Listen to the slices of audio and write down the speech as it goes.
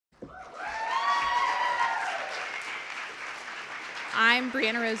I'm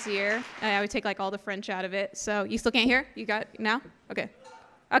Brianna Rosier. I would take like all the French out of it. So you still can't hear? You got it now? Okay.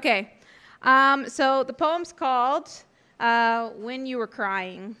 Okay. So the poem's called When You Were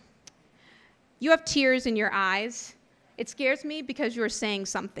Crying. You have tears in your eyes. It scares me because you are saying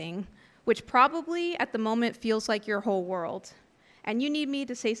something, which probably at the moment feels like your whole world. And you need me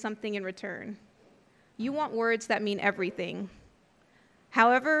to say something in return. You want words that mean everything.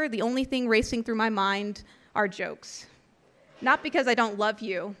 However, the only thing racing through my mind are jokes. Not because I don't love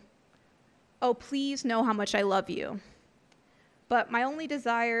you. Oh, please know how much I love you. But my only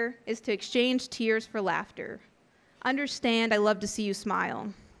desire is to exchange tears for laughter. Understand I love to see you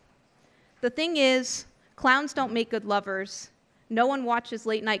smile. The thing is, clowns don't make good lovers. No one watches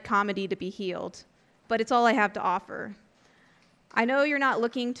late night comedy to be healed, but it's all I have to offer. I know you're not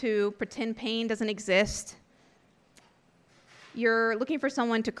looking to pretend pain doesn't exist. You're looking for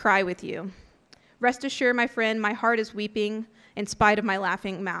someone to cry with you. Rest assured, my friend, my heart is weeping in spite of my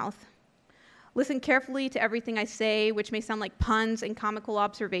laughing mouth. Listen carefully to everything I say, which may sound like puns and comical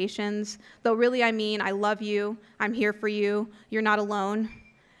observations, though really I mean I love you, I'm here for you, you're not alone,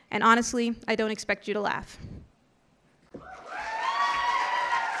 and honestly, I don't expect you to laugh.